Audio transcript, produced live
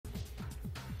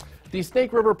The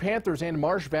Snake River Panthers and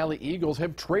Marsh Valley Eagles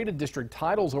have traded district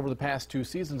titles over the past 2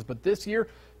 seasons, but this year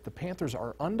the Panthers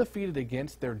are undefeated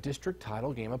against their district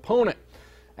title game opponent.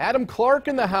 Adam Clark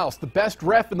in the house, the best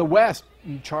ref in the West,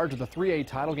 in charge of the 3A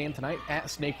title game tonight at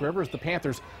Snake River as the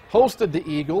Panthers hosted the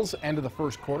Eagles. End of the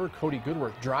first quarter, Cody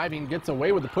Goodworth driving, gets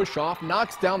away with the push-off,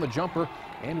 knocks down the jumper,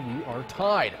 and we are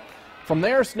tied. From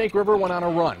there, Snake River went on a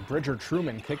run. Bridger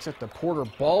Truman kicks it to Porter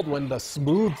Baldwin, the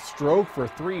smooth stroke for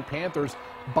 3, Panthers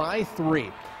by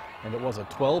 3. And it was a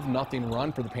 12-0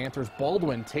 run for the Panthers.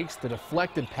 Baldwin takes the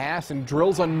deflected pass and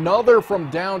drills another from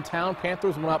downtown.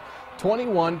 Panthers went up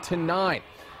 21-9.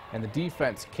 And the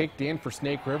defense kicked in for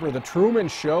Snake River. The Truman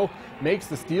Show makes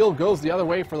the steal, goes the other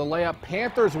way for the layup.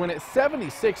 Panthers win it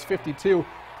 76-52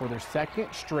 for their second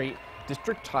straight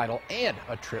district title and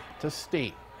a trip to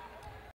state.